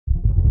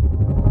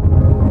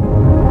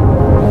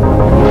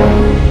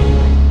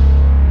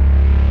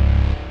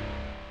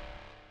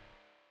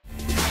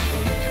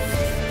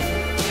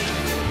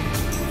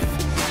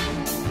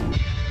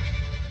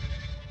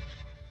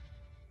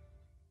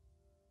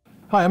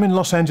Hi, I'm in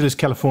Los Angeles,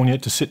 California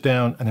to sit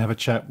down and have a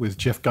chat with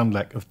Jeff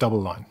Gundlach of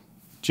DoubleLine.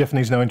 Jeff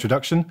needs no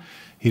introduction.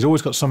 He's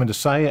always got something to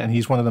say, and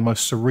he's one of the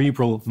most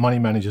cerebral money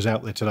managers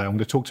out there today. I'm going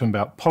to talk to him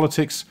about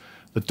politics,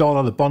 the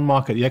dollar, the bond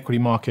market, the equity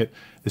market.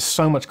 There's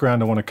so much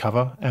ground I want to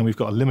cover, and we've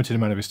got a limited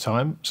amount of his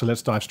time, so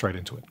let's dive straight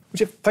into it.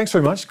 Jeff, thanks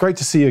very much. Great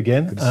to see you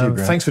again. Good to see you,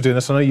 Grant. Thanks for doing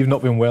this. I know you've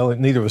not been well, and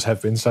neither of us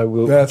have been, so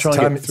we'll try and get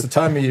through. It's the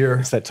time of year.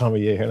 It's that time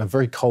of year in a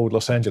very cold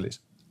Los Angeles.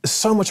 There's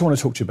so much I want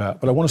to talk to you about,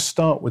 but I want to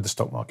start with the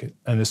stock market,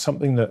 and there's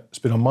something that's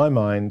been on my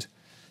mind,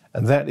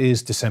 and that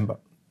is December.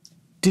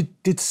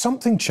 Did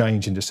something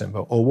change in December,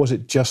 or was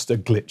it just a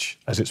glitch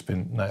as it's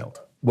been nailed?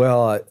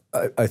 Well,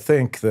 I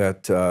think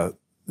that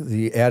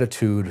the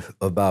attitude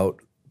about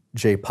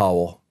Jay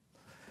Powell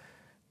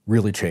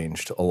really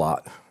changed a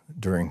lot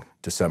during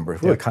December.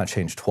 It really kind of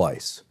changed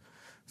twice.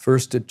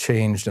 First, it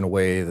changed in a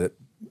way that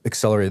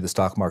accelerated the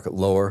stock market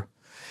lower.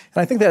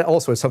 And I think that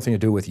also has something to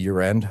do with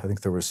year-end. I think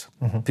there was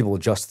people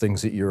adjust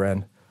things at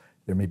year-end.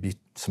 There may be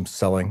some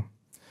selling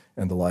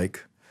and the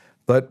like.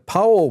 But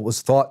Powell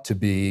was thought to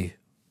be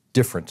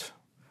different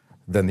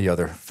than the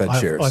other Fed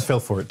chairs. I fell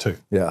for it too.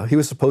 Yeah, he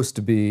was supposed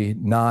to be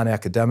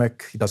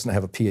non-academic. He doesn't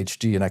have a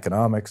PhD in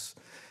economics.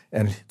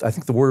 And I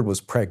think the word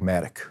was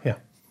pragmatic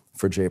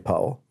for Jay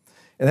Powell.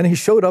 And then he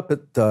showed up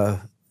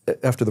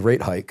after the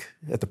rate hike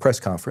at the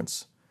press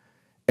conference,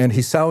 and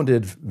he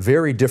sounded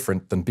very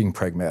different than being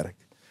pragmatic.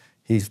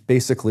 He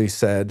basically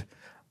said,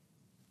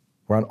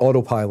 we're on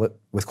autopilot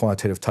with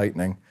quantitative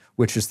tightening,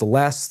 which is the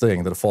last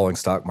thing that a falling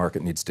stock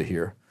market needs to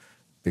hear,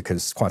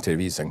 because quantitative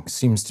easing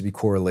seems to be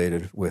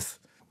correlated with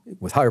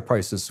higher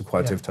prices and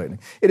quantitative tightening.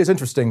 It is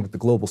interesting that the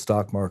global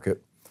stock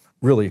market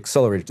really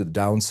accelerated to the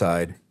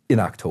downside in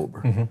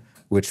October,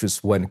 which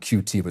is when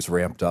QT was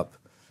ramped up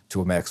to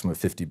a maximum of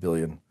 50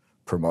 billion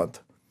per month.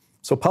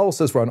 So Powell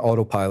says we're on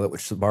autopilot,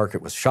 which the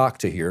market was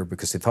shocked to hear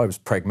because they thought he was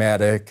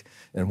pragmatic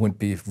and wouldn't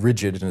be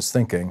rigid in his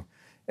thinking.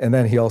 And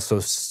then he also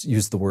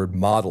used the word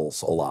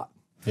models a lot,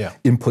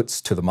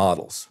 inputs to the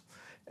models.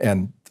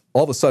 And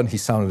all of a sudden he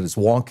sounded as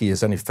wonky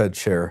as any Fed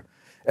chair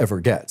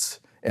ever gets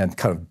and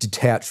kind of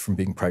detached from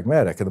being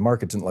pragmatic. And the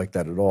market didn't like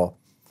that at all.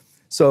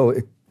 So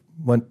it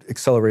went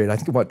accelerated. I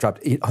think it dropped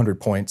 800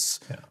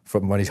 points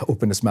from when he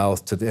opened his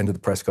mouth to the end of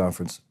the press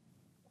conference.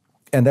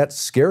 And that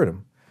scared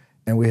him.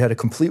 And we had a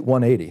complete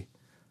 180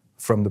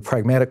 from the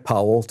pragmatic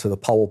Powell to the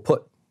Powell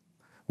put,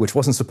 which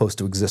wasn't supposed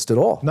to exist at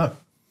all. No.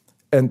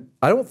 And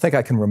I don't think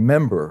I can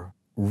remember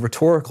a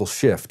rhetorical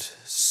shift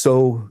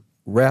so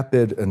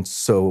rapid and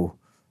so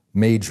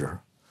major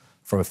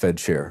from a Fed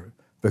chair,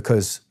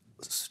 because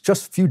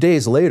just a few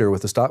days later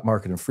with the stock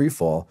market in free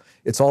fall,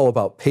 it's all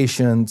about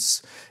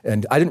patience.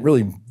 And I didn't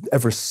really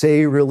ever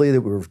say really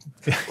that we were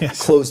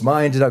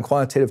closed-minded on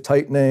quantitative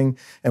tightening,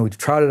 and we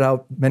trotted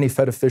out many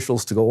Fed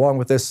officials to go along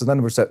with this. And then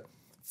there was that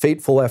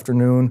fateful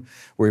afternoon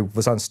where he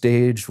was on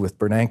stage with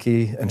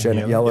Bernanke and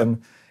Janet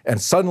Yellen. And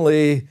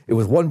suddenly it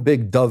was one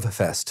big dove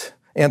fest,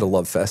 and a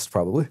love fest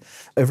probably.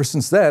 Ever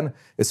since then,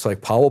 it's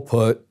like Powell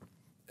put,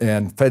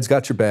 and Fed's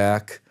got your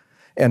back.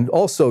 And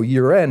also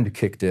year-end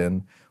kicked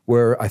in,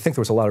 where I think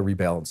there was a lot of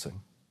rebalancing.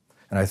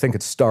 And I think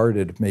it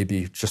started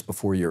maybe just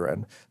before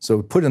year-end. So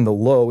we put in the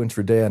low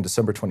intraday on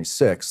December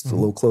 26th. The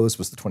low close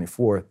was the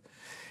 24th.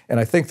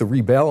 And I think the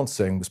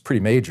rebalancing was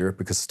pretty major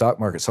because the stock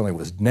market suddenly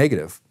was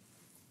negative,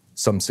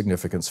 some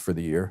significance for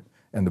the year.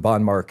 And the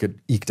bond market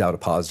eked out a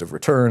positive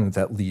return.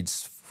 That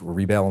leads for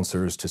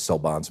rebalancers to sell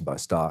bonds and buy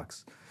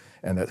stocks.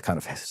 And that kind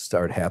of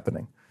started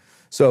happening.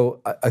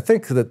 So I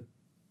think that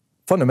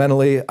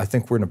fundamentally, I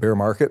think we're in a bear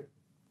market.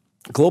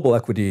 Global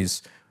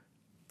equities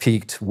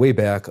peaked way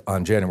back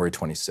on January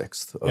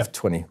 26th of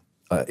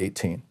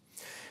 2018.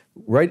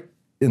 Right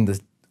in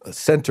the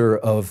center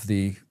of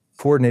the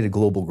coordinated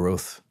global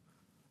growth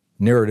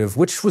narrative,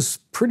 which was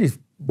pretty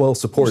well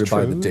supported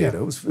by the data.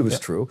 It was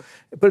true.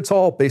 But it's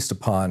all based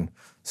upon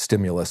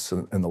stimulus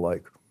and the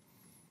like.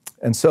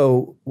 And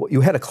so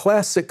you had a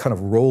classic kind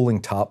of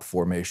rolling top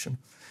formation.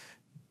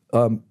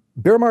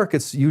 Bear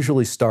markets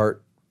usually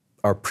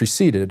are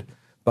preceded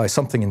by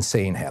something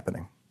insane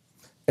happening.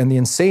 And the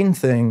insane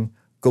thing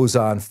goes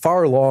on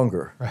far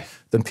longer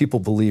than people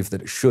believe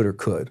that it should or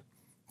could.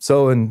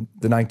 So in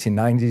the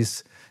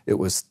 1990s, it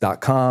was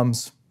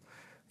dot-coms,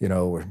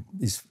 where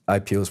these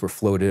IPOs were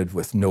floated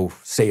with no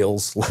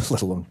sales,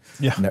 let alone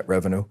net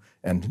revenue,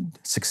 and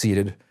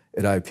succeeded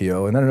at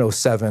IPO. And then in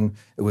 2007,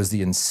 it was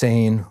the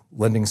insane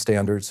lending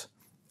standards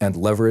and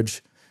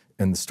leverage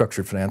in the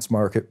structured finance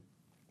market,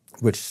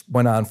 which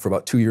went on for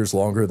about 2 years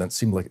longer than it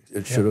seemed like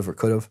it should have or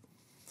could have.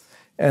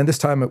 And this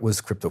time it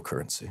was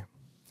cryptocurrency.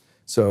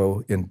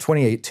 So in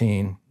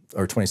 2018,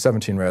 or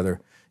 2017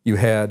 rather, you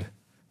had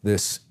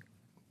this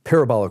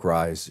parabolic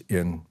rise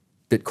in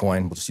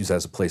Bitcoin, we'll just use that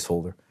as a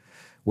placeholder,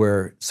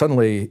 where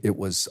suddenly it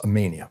was a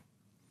mania.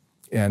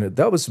 And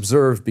that was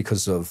observed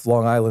because of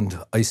Long Island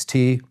Iced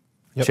Tea,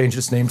 changed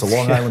its name to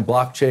Long Island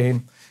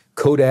Blockchain.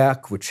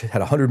 Kodak, which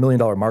had a $100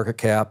 million market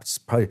cap, it's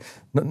probably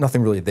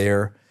nothing really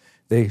there.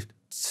 They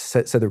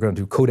said they were going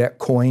to do Kodak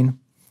Coin,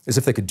 as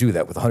if they could do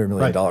that with a $100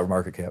 million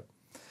market cap.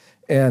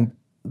 And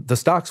the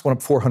stocks went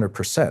up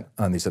 400%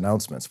 on these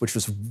announcements, which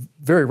was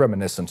very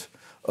reminiscent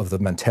of the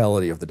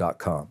mentality of the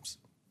dot-coms.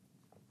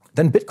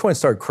 Then Bitcoin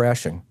started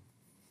crashing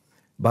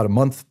about a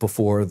month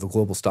before the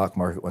global stock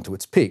market went to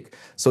its peak.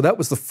 So that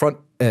was the front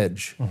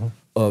edge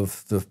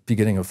of the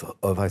beginning of,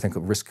 I think, a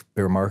risk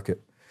bear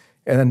market.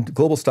 And then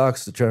global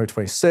stocks January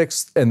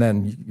 26th, and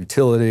then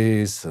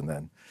utilities, and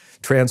then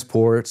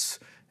transports,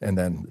 and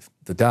then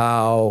the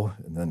Dow,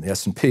 and then the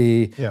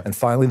S&P, and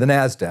finally the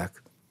NASDAQ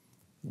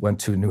went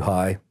to a new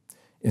high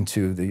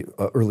into the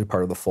early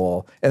part of the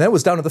fall. And then it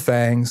was down to the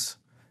FANGs,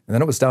 and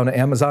then it was down to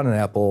Amazon and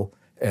Apple,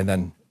 and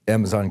then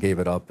Amazon gave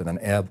it up, and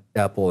then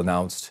Apple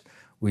announced,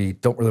 we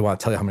don't really want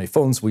to tell you how many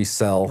phones we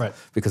sell,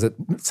 because it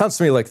sounds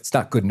to me like it's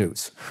not good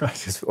news.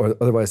 Or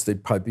otherwise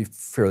they'd probably be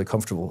fairly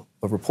comfortable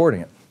of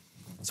reporting it.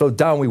 So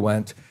down we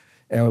went,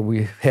 and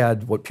we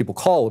had what people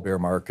call a bear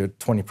market,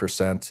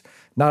 20%,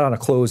 not on a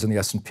close in the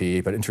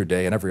S&P, but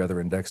intraday, and every other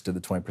index did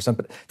the 20%.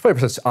 But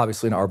 20% is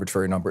obviously an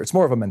arbitrary number. It's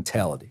more of a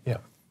mentality.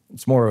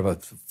 It's more of a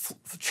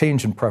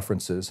change in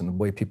preferences and the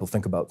way people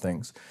think about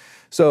things.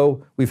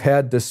 So we've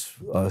had this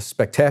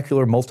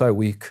spectacular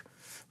multi-week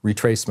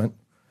retracement,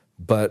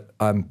 but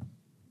I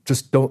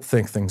just don't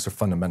think things are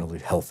fundamentally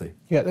healthy.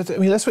 Yeah, that's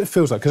what it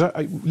feels like.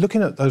 Because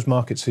looking at those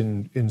markets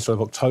in sort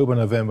of October,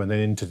 November, and then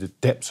into the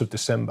depths of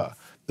December,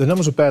 the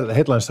numbers were bad at the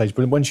headline stage,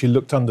 but once you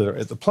looked under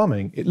at the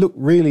plumbing, it looked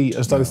really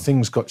as though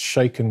things got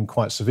shaken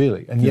quite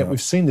severely. And yet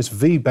we've seen this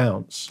V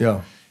bounce.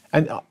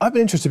 And I've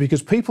been interested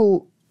because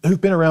people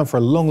who've been around for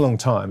a long, long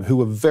time, who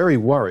were very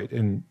worried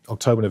in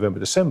October, November,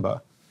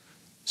 December,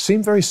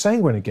 seem very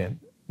sanguine again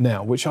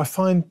now, which I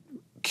find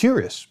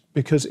curious.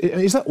 Because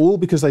is that all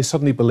because they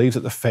suddenly believe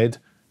that the Fed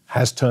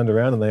has turned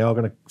around and they are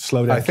going to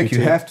slow down? I think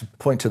you have to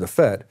point to the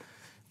Fed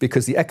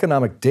because the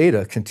economic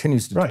data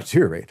continues to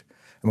deteriorate.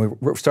 And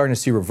we're starting to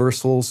see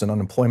reversals and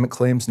unemployment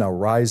claims now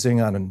rising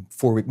on a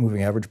 4-week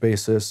moving average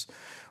basis.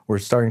 We're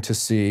starting to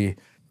see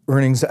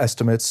earnings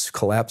estimates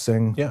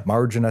collapsing,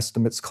 margin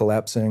estimates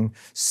collapsing,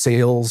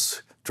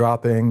 sales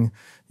dropping.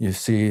 You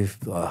see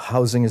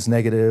housing is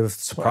negative,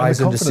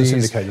 surprise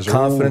indices,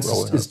 confidence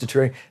is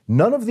deteriorating.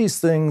 None of these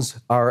things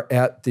are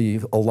at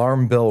the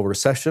alarm bell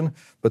recession,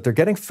 but they're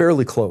getting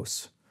fairly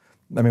close.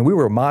 I mean, we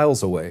were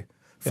miles away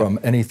from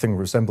anything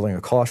resembling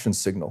a caution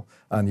signal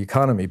on the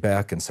economy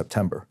back in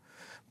September.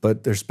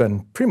 But there's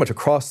been pretty much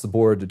across the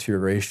board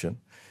deterioration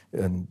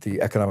in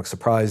the economic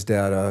surprise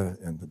data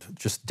and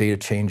just data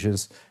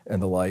changes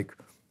and the like.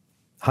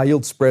 High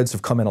yield spreads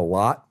have come in a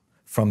lot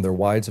from their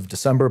wides of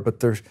December, but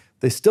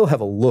they still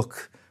have a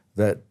look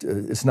that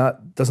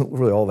doesn't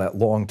really all that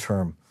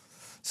long-term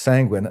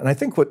sanguine. And I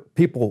think what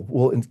people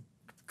will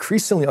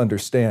increasingly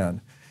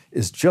understand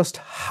is just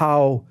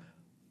how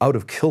out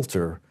of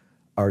kilter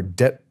our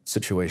debt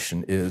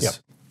situation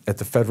is at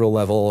the federal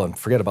level, and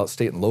forget about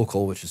state and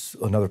local, which is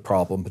another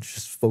problem, but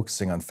just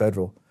focusing on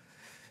federal.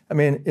 I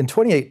mean, in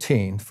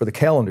 2018, for the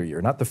calendar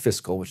year, not the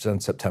fiscal, which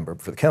ends September,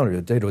 but for the calendar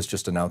year, the data was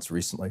just announced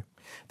recently,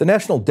 the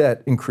national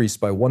debt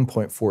increased by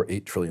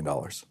 $1.48 trillion.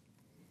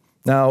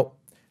 Now,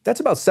 that's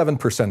about 7%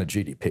 of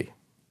GDP.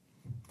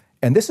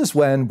 And this is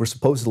when we're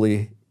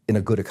supposedly in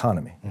a good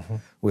economy,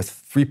 with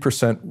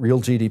 3%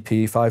 real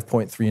GDP,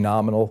 5.3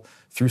 nominal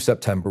through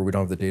September. We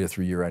don't have the data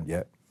through year end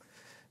yet.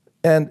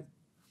 And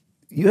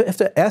you have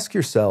to ask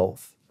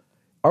yourself,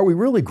 are we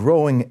really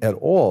growing at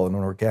all in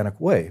an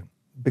organic way?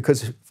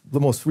 Because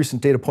the most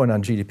recent data point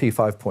on GDP,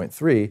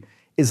 5.3,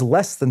 is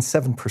less than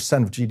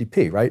 7% of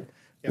GDP, right?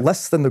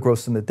 Less than the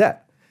growth in the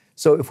debt.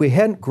 So if we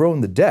hadn't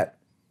grown the debt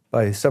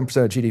by 7%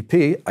 of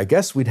GDP, I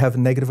guess we'd have a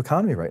negative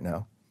economy right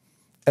now.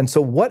 And so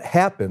what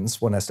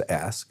happens, one has to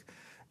ask,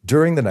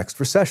 during the next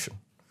recession,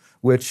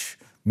 which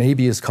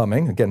maybe is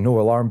coming? Again, no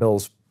alarm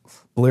bells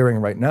blaring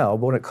right now,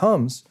 but when it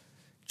comes,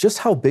 just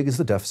how big is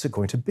the deficit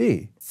going to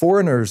be?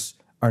 Foreigners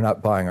are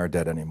not buying our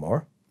debt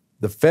anymore.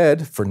 The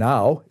Fed, for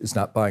now, is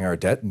not buying our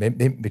debt.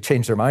 They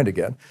change their mind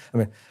again. I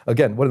mean,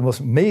 again, one of the most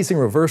amazing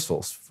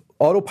reversals,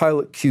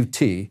 autopilot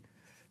QT,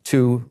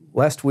 to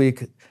last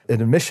week,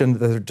 an admission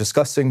that they're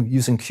discussing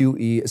using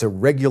QE as a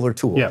regular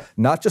tool,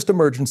 not just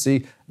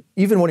emergency,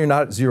 even when you're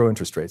not at zero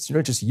interest rates. You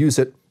don't just use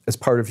it as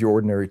part of your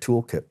ordinary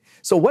toolkit.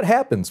 So what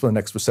happens when the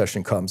next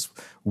recession comes?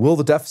 Will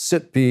the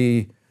deficit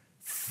be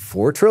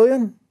 4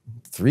 trillion,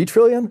 3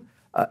 trillion?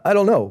 I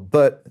don't know,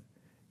 but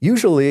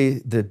usually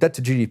the debt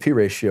to GDP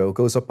ratio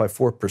goes up by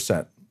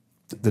 4%.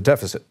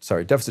 Deficit to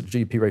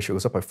GDP ratio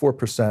goes up by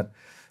 4%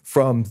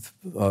 from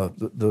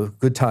the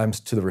good times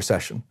to the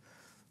recession.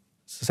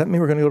 Does that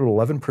mean we're going to go to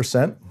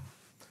 11%?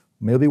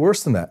 Maybe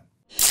worse than that.